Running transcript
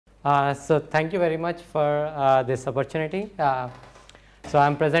So thank you very much for this opportunity. So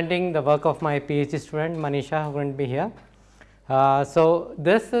I'm presenting the work of my PhD student Manisha, who couldn't be here. So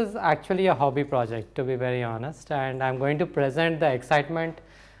this is actually a hobby project, to be very honest, and I'm going to present the excitement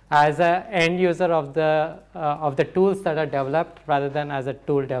as an end user of the tools that are developed rather than as a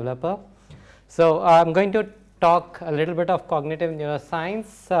tool developer. So I'm going to talk a little bit of cognitive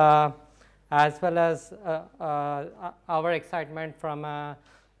neuroscience as well as our excitement from a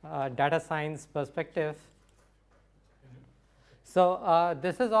data science perspective. So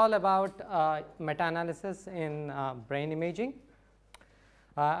this is all about meta-analysis in brain imaging,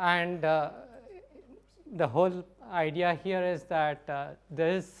 and the whole idea here is that there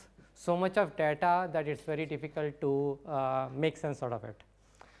is so much of data that it's very difficult to make sense out of it.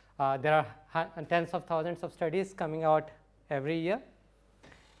 There are tens of thousands of studies coming out every year,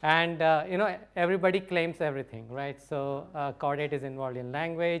 and everybody claims everything, right? So caudate is involved in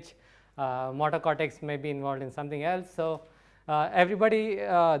language, motor cortex may be involved in something else. So everybody,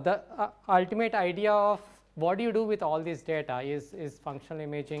 the ultimate idea of what do you do with all this data is functional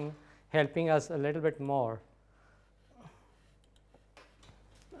imaging helping us a little bit more.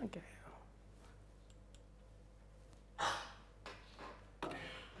 Okay.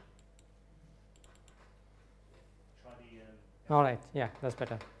 All right, yeah, that's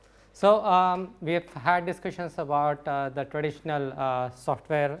better. So we have had discussions about the traditional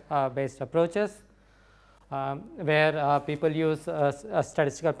software-based approaches, where people use a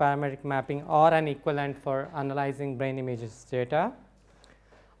statistical parametric mapping or an equivalent for analyzing brain images data,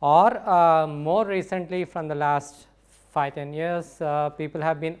 or more recently from the last 5-10 years, people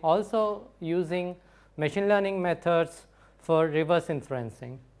have been also using machine learning methods for reverse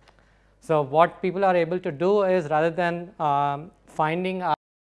inferencing. So what people are able to do is, rather than finding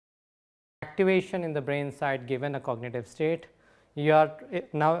activation in the brain side given a cognitive state, you are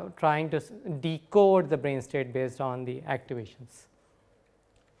now trying to decode the brain state based on the activations.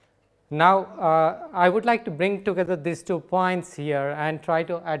 Now I would like to bring together these 2 points here and try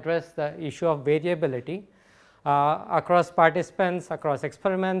to address the issue of variability across participants, across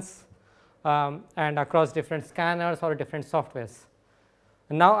experiments, and across different scanners or different softwares.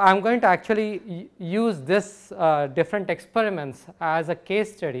 Now I am going to actually use this different experiments as a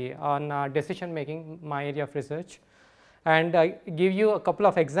case study on decision making, my area of research, and give you a couple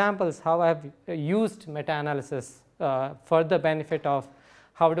of examples how I have used meta-analysis for the benefit of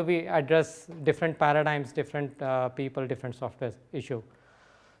how do we address different paradigms, different people, different software issue.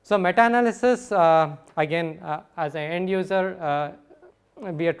 So meta-analysis, again, as an end user,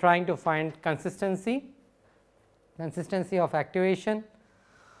 we are trying to find consistency of activation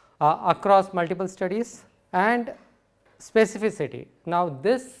across multiple studies, and specificity. Now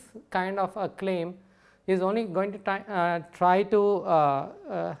this kind of a claim is only going to try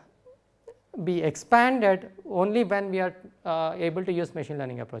to be expanded only when we are able to use machine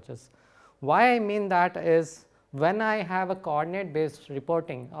learning approaches. Why I mean that is, when I have a coordinate based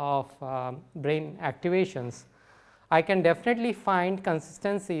reporting of brain activations, I can definitely find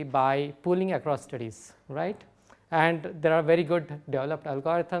consistency by pooling across studies, right? And there are very good developed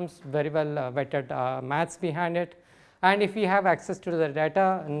algorithms, very well vetted maths behind it, and if we have access to the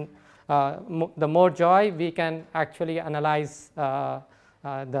data, and the more joy we can actually analyze the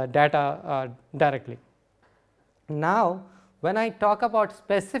data directly. Now when I talk about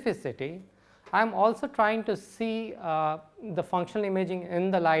specificity, I am also trying to see the functional imaging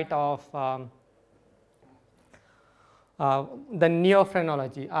in the light of the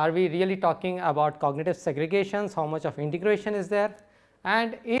neophrenology. Are we really talking about cognitive segregations? How much of integration is there?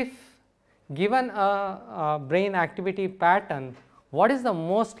 And if given a brain activity pattern, what is the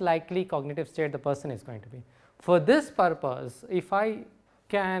most likely cognitive state the person is going to be? For this purpose, if I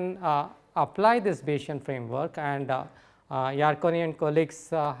can apply this Bayesian framework, and Yarkoni and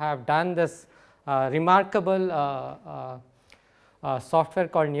colleagues have done this remarkable software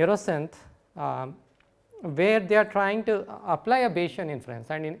called Neurosynth, where they are trying to apply a Bayesian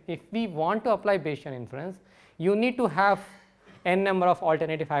inference, and if we want to apply Bayesian inference, you need to have n number of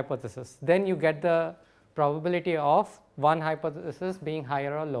alternative hypotheses, then you get the probability of one hypothesis being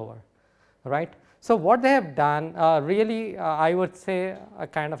higher or lower, right? So what they have done, really I would say a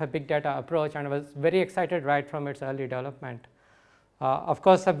kind of a big data approach, and I was very excited right from its early development. Of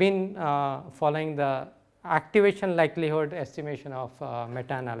course, I've been following the activation likelihood estimation of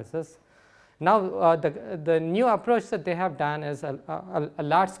meta-analysis. Now the new approach that they have done is a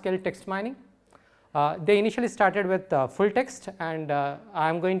large scale text mining. They initially started with full text, and I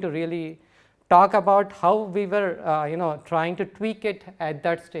am going to really talk about how we were trying to tweak it at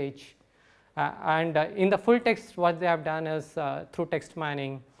that stage. And in the full text, what they have done is through text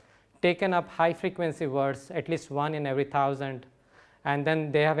mining, taken up high frequency words, at least one in every 1,000, and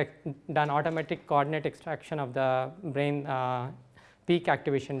then they have done automatic coordinate extraction of the brain peak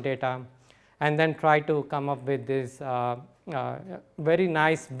activation data, and then try to come up with this very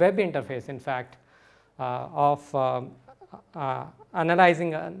nice web interface, in fact, of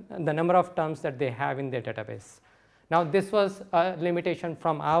analyzing the number of terms that they have in their database. Now, this was a limitation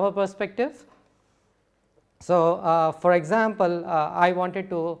from our perspective. So, for example, I wanted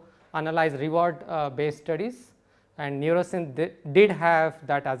to analyze reward based studies, and Neurosynth did have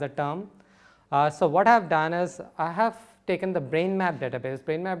that as a term. So, what I have done is I have taken the brain map database.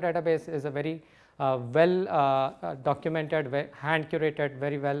 Brain map database is a very well documented, hand curated,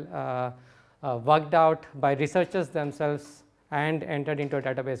 very well worked out by researchers themselves and entered into a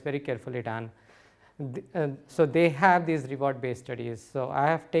database, very carefully done. So, they have these reward based studies. So, I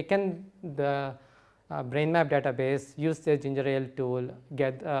have taken the brain map database, used the ginger ale tool,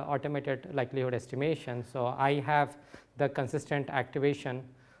 get automated likelihood estimation. So, I have the consistent activation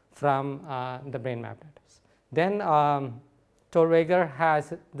from the brain map database. Then Torweger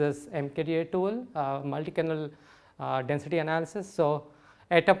has this MKDA tool, multi-kernel density analysis. So,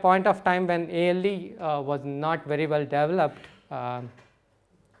 at a point of time when ALE was not very well developed,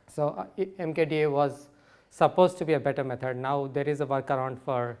 so MKDA was supposed to be a better method. Now, there is a workaround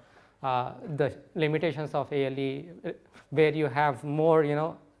for the limitations of ALE, where you have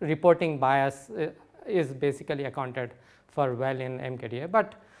more, reporting bias is basically accounted for well in MKDA,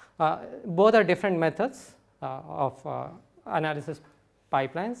 but both are different methods of analysis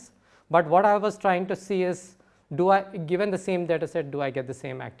pipelines. But what I was trying to see is, given the same data set, do I get the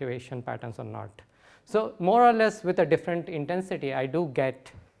same activation patterns or not? So, more or less with a different intensity, I do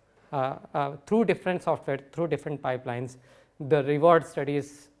get through different software, through different pipelines, the reward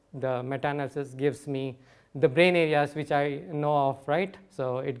studies, the meta-analysis gives me the brain areas which I know of, right?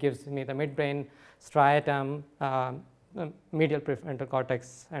 So, it gives me the midbrain, striatum, medial prefrontal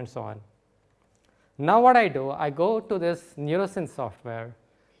cortex, and so on. Now, what I do, I go to this Neurosynth software,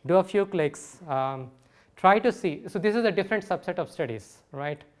 do a few clicks, try to see. So, this is a different subset of studies,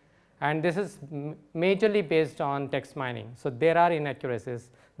 right? And this is majorly based on text mining. So, there are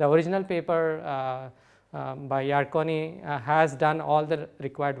inaccuracies. The original paper by Yarkoni has done all the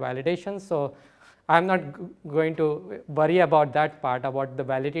required validations. So, I am not going to worry about that part, about the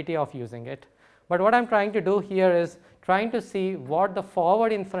validity of using it. But what I am trying to do here is trying to see what the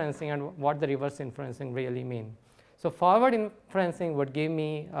forward inferencing and what the reverse inferencing really mean. So, forward inferencing would give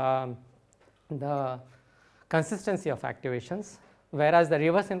me the consistency of activations, whereas the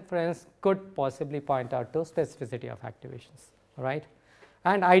reverse inference could possibly point out to specificity of activations, right?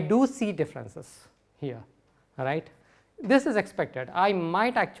 And I do see differences here, right? This is expected. I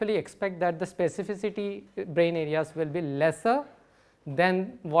might actually expect that the specificity brain areas will be lesser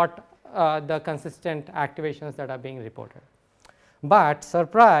than what the consistent activations that are being reported. But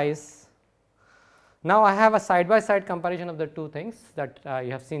surprise, now I have a side-by-side comparison of the two things that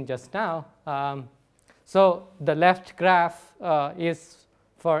you have seen just now. So, the left graph is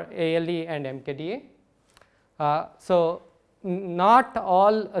for ALE and MKDA. So, not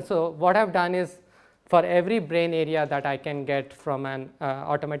all, so what I have done is for every brain area that I can get from an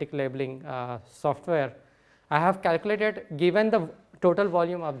automatic labeling software, I have calculated, given the total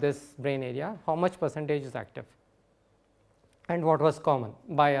volume of this brain area, how much percentage is active and what was common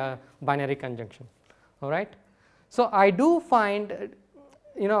by a binary conjunction, all right. So, I do find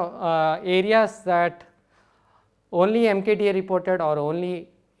areas that only MKDA reported or only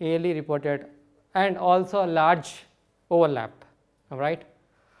ALE reported, and also a large overlap, all right.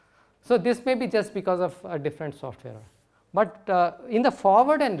 So, this may be just because of a different software, but in the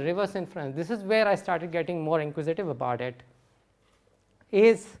forward and reverse inference, this is where I started getting more inquisitive about it.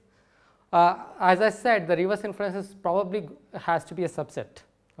 Is as I said, the reverse inference is probably has to be a subset,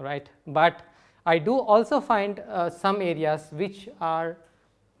 right? But I do also find some areas which are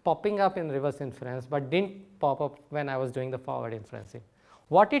popping up in reverse inference, but didn't pop up when I was doing the forward inferencing.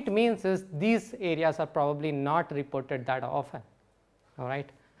 What it means is these areas are probably not reported that often, all right.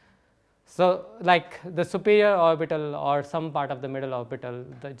 So, like the superior orbital or some part of the middle orbital,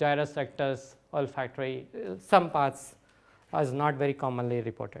 the gyrus rectus, olfactory, some parts is not very commonly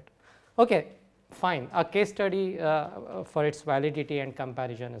reported. Okay, fine, a case study for its validity and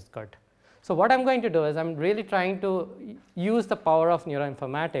comparison is good. So, what I am going to do is I am really trying to use the power of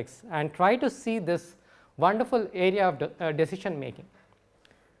neuroinformatics and try to see this wonderful area of decision making.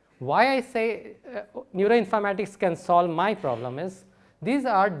 Why I say neuroinformatics can solve my problem is these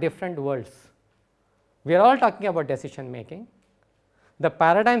are different worlds. We are all talking about decision making. The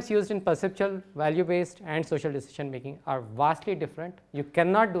paradigms used in perceptual, value based and social decision making are vastly different. You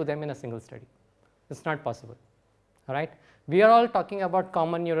cannot do them in a single study. It is not possible. All right. We are all talking about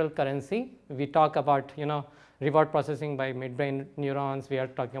common neural currency. We talk about reward processing by midbrain neurons. We are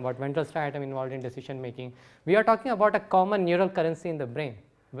talking about ventral striatum involved in decision making. We are talking about a common neural currency in the brain.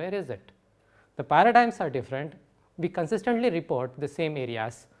 Where is it? The paradigms are different. We consistently report the same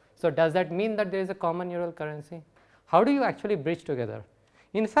areas. So does that mean that there is a common neural currency? How do you actually bridge together?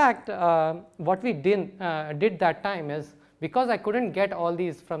 In fact, what we did that time is, because I couldn't get all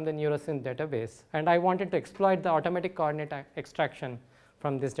these from the Neurosynth database and I wanted to exploit the automatic coordinate extraction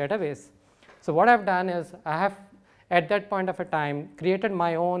from this database. So what I have done is, I have at that point of a time created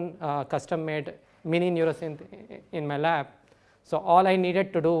my own custom made mini Neurosynth in my lab. So all I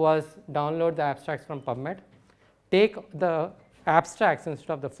needed to do was download the abstracts from PubMed, take the abstracts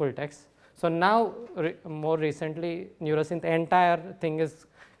instead of the full text. So now more recently Neurosynth entire thing is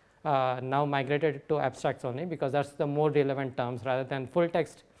now migrated to abstracts only, because that's the more relevant terms rather than full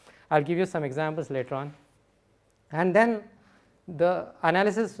text. I'll give you some examples later on. And then the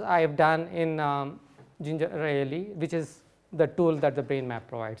analysis I have done in Ginger, which is the tool that the brain map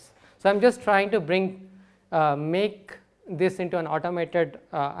provides. So I'm just trying to make this into an automated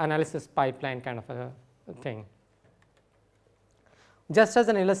analysis pipeline kind of a thing. Just as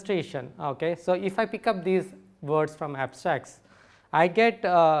an illustration, okay, so if I pick up these words from abstracts, I get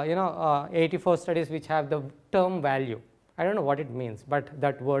 84 studies which have the term value. I don't know what it means, but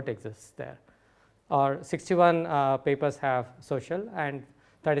that word exists there. Or 61 papers have social and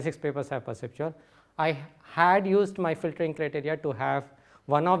 36 papers have perceptual. I had used my filtering criteria to have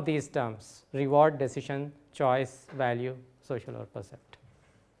one of these terms: reward, decision, choice, value, social or percept.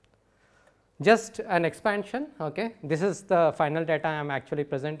 Just an expansion, okay. This is the final data I am actually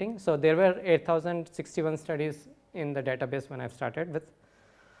presenting. So there were 8,061 studies in the database when I started with.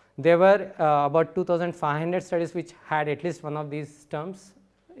 There were about 2,500 studies which had at least one of these terms.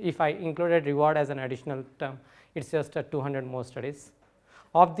 If I included reward as an additional term, it's just 200 more studies.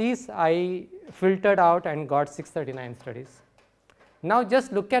 Of these, I filtered out and got 639 studies. Now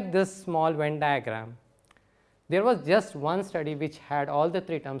just look at this small Venn diagram. There was just one study which had all the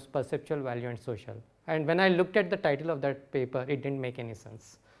three terms: perceptual, value and social. And when I looked at the title of that paper, it didn't make any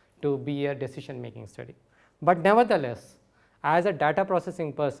sense to be a decision making study. But nevertheless, as a data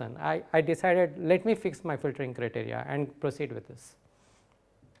processing person, I decided, let me fix my filtering criteria and proceed with this.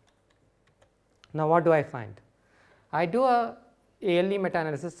 Now what do I find? I do a ALE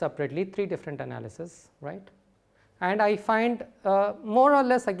meta-analysis separately, 3 different analyses, right? And I find more or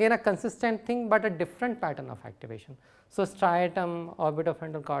less again a consistent thing, but a different pattern of activation. So striatum,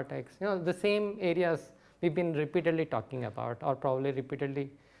 orbitofrontal cortex, the same areas we've been repeatedly talking about, or probably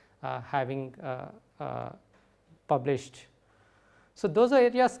repeatedly having published. So those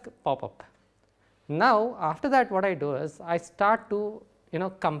areas pop up. Now after that, what I do is I start to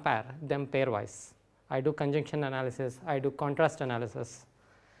compare them pairwise. I do conjunction analysis, I do contrast analysis,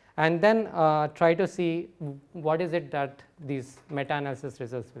 and then try to see what is it that these meta-analysis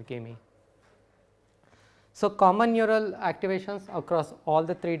results will give me. So common neural activations across all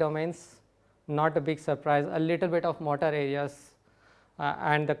the 3 domains, not a big surprise, a little bit of motor areas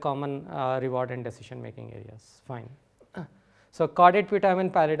and the common reward and decision making areas, fine. So caudate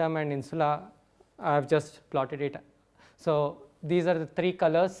putamen, pallidum and insula, I have just plotted it. So these are the 3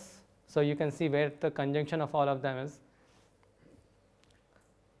 colors, so you can see where the conjunction of all of them is.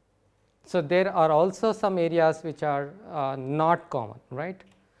 So there are also some areas which are not common, right?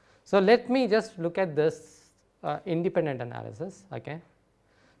 So let me just look at this independent analysis, okay.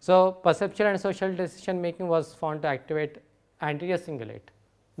 So perceptual and social decision making was found to activate anterior cingulate,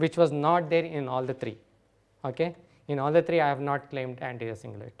 which was not there in all the 3, okay. In all the 3 I have not claimed anterior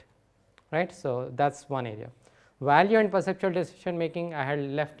cingulate, right. So that's one area. Value and perceptual decision making, I had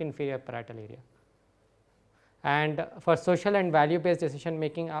left inferior parietal area. And for social and value based decision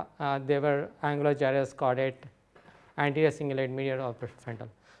making, there were angular gyrus, caudate, anterior cingulate, medial or prefrontal.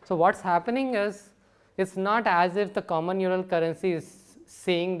 So what's happening is, it's not as if the common neural currency is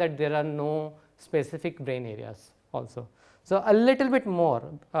saying that there are no specific brain areas also. So a little bit more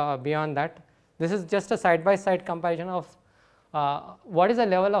beyond that. This is just a side by side comparison of what is the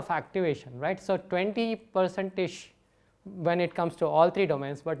level of activation, right. So 20% when it comes to all 3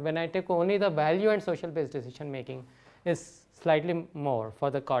 domains, but when I take only the value and social based decision making is slightly more for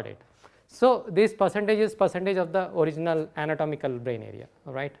the caudate. So this percentage is percentage of the original anatomical brain area,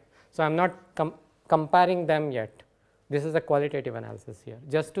 right. So I am not comparing them yet. This is a qualitative analysis here,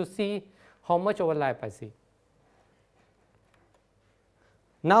 just to see how much overlap I see.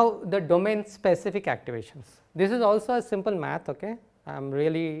 Now the domain specific activations. This is also a simple math, okay. I'm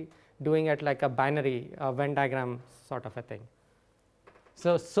really doing it like a binary Venn diagram sort of a thing.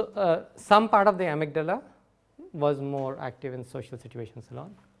 So, some part of the amygdala was more active in social situations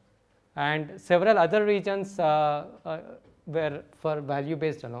alone, and several other regions were for value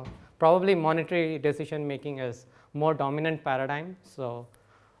based alone. Probably monetary decision making is more dominant paradigm. So,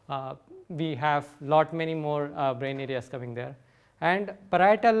 we have lot many more brain areas coming there, and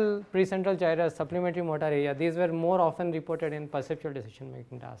parietal, precentral gyrus, supplementary motor area, these were more often reported in perceptual decision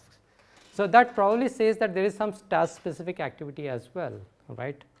making tasks. So, that probably says that there is some task specific activity as well,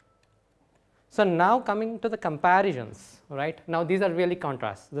 right. So, now coming to the comparisons, right. Now, these are really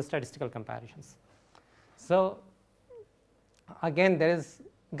contrasts, the statistical comparisons. So, again there is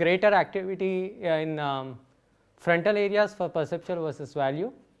greater activity in frontal areas for perceptual versus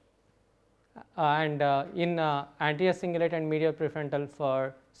value, and in anterior cingulate and medial prefrontal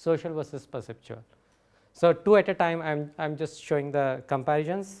for social versus perceptual. So, two at a time I am just showing the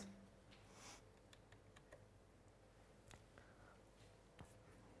comparisons.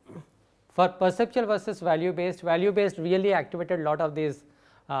 For perceptual versus value based really activated a lot of these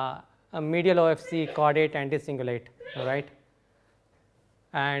medial OFC, caudate, anticingulate, right,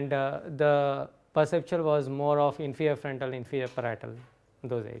 and the perceptual was more of inferior frontal, inferior parietal,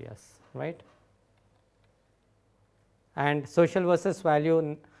 those areas, right. And social versus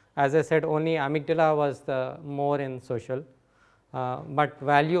value, as I said, only amygdala was the more in social, but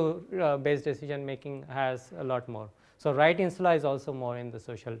value based decision making has a lot more. So, right insula is also more in the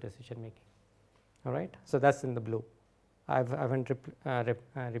social decision making, all right. So, that is in the blue. I haven't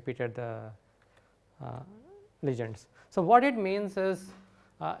repeated the legends. So, what it means is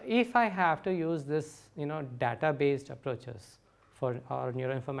if I have to use this data based approaches for our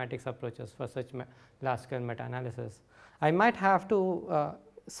neuroinformatics approaches for such large scale meta analysis, I might have to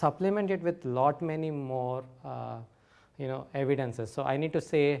supplement it with lot many more evidences. So, I need to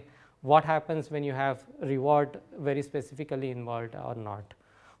say what happens when you have reward very specifically involved or not,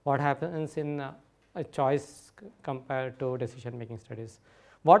 what happens in a choice compared to decision making studies.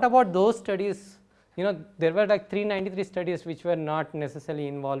 What about those studies? There were like 393 studies which were not necessarily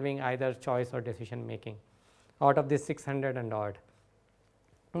involving either choice or decision making out of this 600 and odd.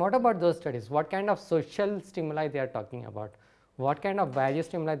 What about those studies? What kind of social stimuli they are talking about? What kind of value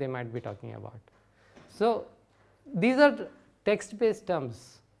stimuli they might be talking about? So, these are text based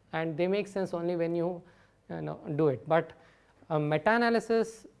terms and they make sense only when you do it, but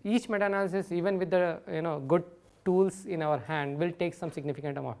meta-analysis, each meta-analysis even with the good tools in our hand will take some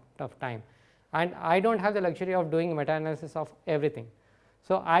significant amount of time, and I do not have the luxury of doing meta-analysis of everything.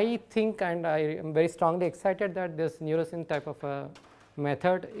 So, I think and I am very strongly excited that this neurosynth type of a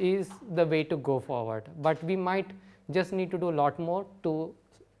method is the way to go forward, but we might just need to do a lot more to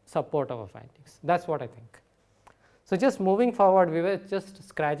support our findings. That is what I think. So, just moving forward, we were just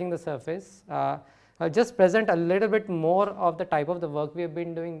scratching the surface. I'll just present a little bit more of the type of the work we have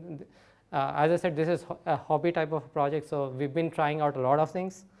been doing. As I said, this is a hobby type of project, so we've been trying out a lot of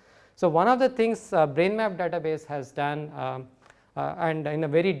things. So, one of the things BrainMap database has done and in a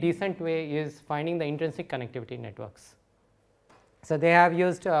very decent way is finding the intrinsic connectivity networks. So, they have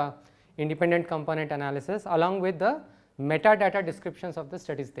used independent component analysis along with the metadata descriptions of the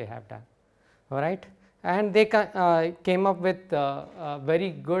studies they have done, all right. And they came up with a very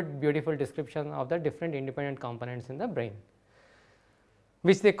good beautiful description of the different independent components in the brain,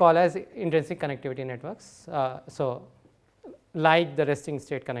 which they call as intrinsic connectivity networks. So, like the resting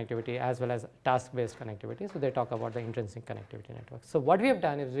state connectivity as well as task based connectivity. So, they talk about the intrinsic connectivity networks. So, what we have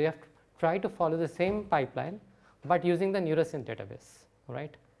done is we have tried to follow the same pipeline, but using the neurosynth database,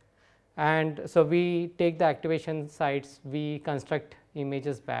 right. And so, we take the activation sites, we construct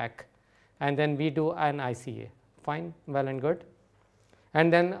images back, and then we do an ICA, fine, well and good,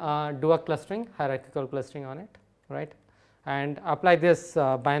 and then do a clustering, hierarchical clustering on it, right, and apply this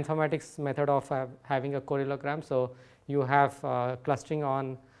bioinformatics method of having a correlogram. So, you have clustering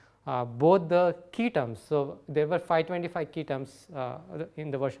on both the key terms. So, there were 525 key terms in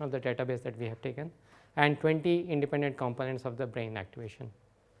the version of the database that we have taken, and 20 independent components of the brain activation,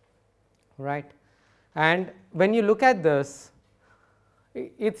 right. And when you look at this,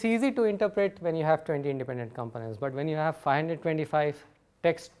 it's easy to interpret when you have 20 independent components, but when you have 525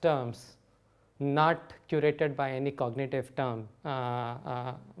 text terms not curated by any cognitive term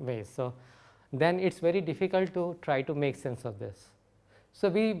ways. So, then it's very difficult to try to make sense of this. So,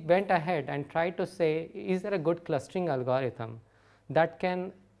 we went ahead and tried to say, is there a good clustering algorithm that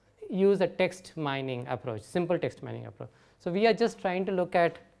can use a text mining approach, simple text mining approach. So, we are just trying to look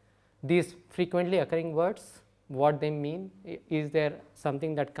at these frequently occurring words, what they mean, is there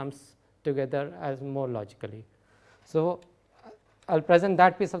something that comes together as more logically. So, I'll present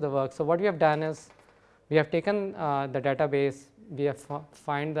that piece of the work. So what we have done is we have taken the database, we have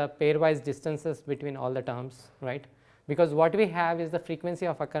find the pairwise distances between all the terms, right? Because what we have is the frequency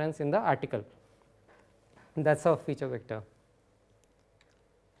of occurrence in the article. That's our feature vector.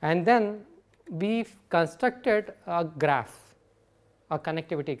 And then we constructed a graph, a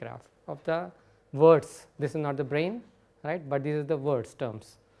connectivity graph of the words. This is not the brain, right, but this is the words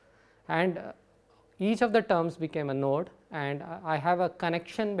terms. And each of the terms became a node, and I have a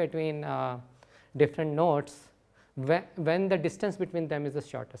connection between different nodes when the distance between them is the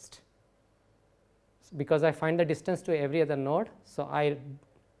shortest. Because I find the distance to every other node, so I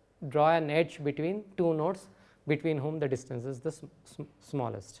draw an edge between two nodes between whom the distance is the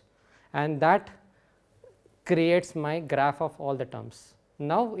smallest, and that creates my graph of all the terms.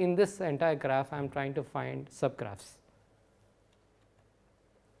 Now in this entire graph I am trying to find subgraphs.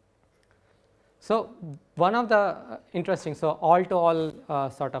 So one of the interesting, so all to all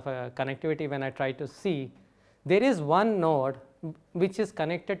sort of a connectivity, when I try to see, there is one node which is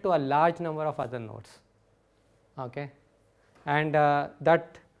connected to a large number of other nodes, okay, and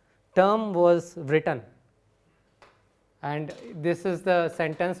that term was written, and this is the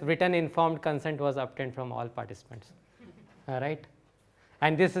sentence: written informed consent was obtained from all participants, right,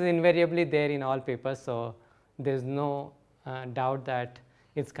 and this is invariably there in all papers, so there is no doubt that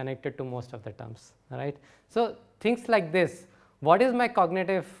it's connected to most of the terms, right. So things like this, what is my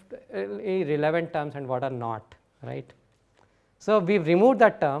cognitively relevant terms and what are not, right. So we've removed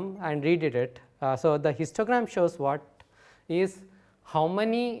that term and redid it. So the histogram shows what is how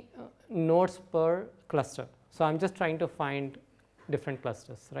many nodes per cluster. So I'm just trying to find different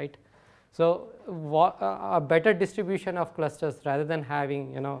clusters, right. So a better distribution of clusters rather than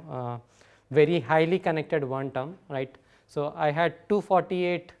having, you know, very highly connected one term, right. So I had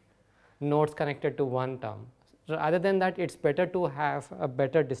 248 nodes connected to one term. So other than that, it's better to have a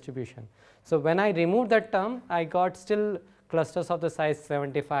better distribution. So when I removed that term, I got still clusters of the size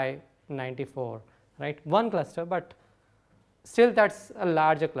 75, 94, right, one cluster, but still that's a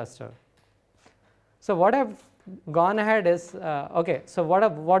larger cluster. So what I've gone ahead is, okay, so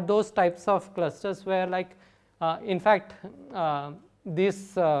what those types of clusters were like, in fact,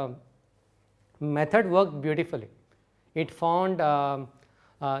 this method worked beautifully. It found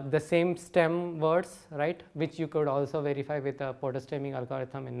the same stem words, right, which you could also verify with a Porter-Stemming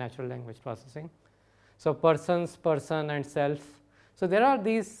algorithm in natural language processing. So persons, person and self. So there are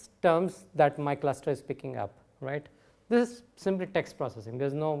these terms that my cluster is picking up, right. This is simply text processing. There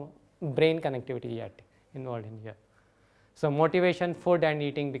is no brain connectivity yet involved in here. So motivation, food and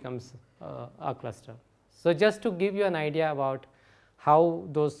eating becomes a cluster. So just to give you an idea about how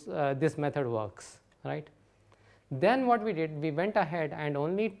those this method works, right. Then what we did, we went ahead and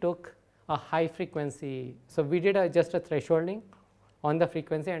only took a high frequency. So we did just a thresholding on the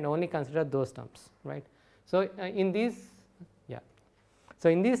frequency and only considered those terms, right. So in these, yeah. So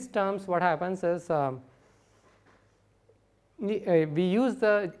in these terms, what happens is we use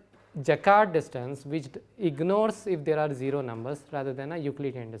the Jaccard distance, which ignores if there are 0 numbers rather than a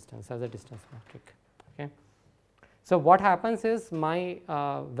Euclidean distance as a distance metric. Okay. So what happens is my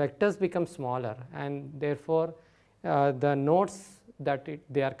vectors become smaller, and therefore the nodes that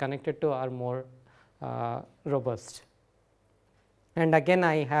they are connected to are more robust. And again,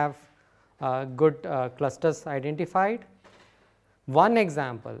 I have good clusters identified. One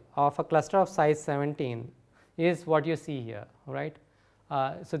example of a cluster of size 17 is what you see here, right.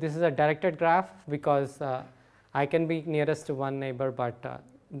 So this is a directed graph because I can be nearest to one neighbor, but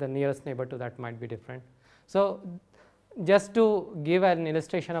the nearest neighbor to that might be different. So just to give an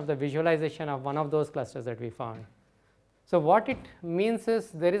illustration of the visualization of one of those clusters that we found. So what it means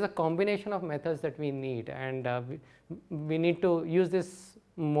is there is a combination of methods that we need, and we need to use this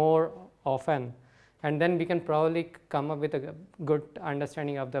more often, and then we can probably come up with a good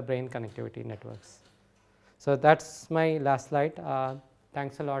understanding of the brain connectivity networks. So that's my last slide.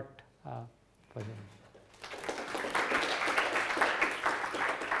 Thanks a lot for hearing.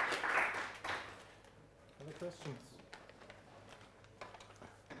 Other questions?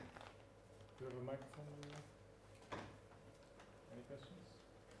 Do you have a microphone? Any questions?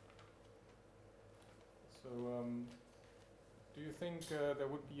 So, do you think there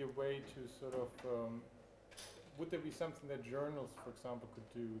would be a way to sort of, would there be something that journals, for example,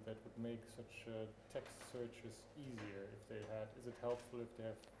 could do that would make such text searches easier if they had? Is it helpful if they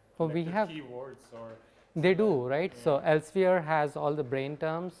have keywords or? They do, right? Yeah. So Elsevier has all the brain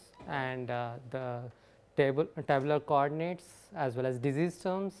terms and the tabular coordinates as well as disease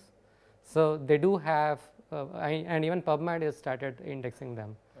terms. So they do have, and even PubMed has started indexing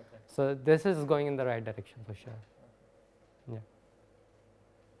them. Okay. So this is going in the right direction for sure. Okay. Yeah.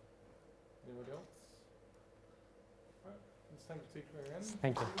 Anybody else? All right, it's time to take her in.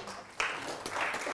 Thank you.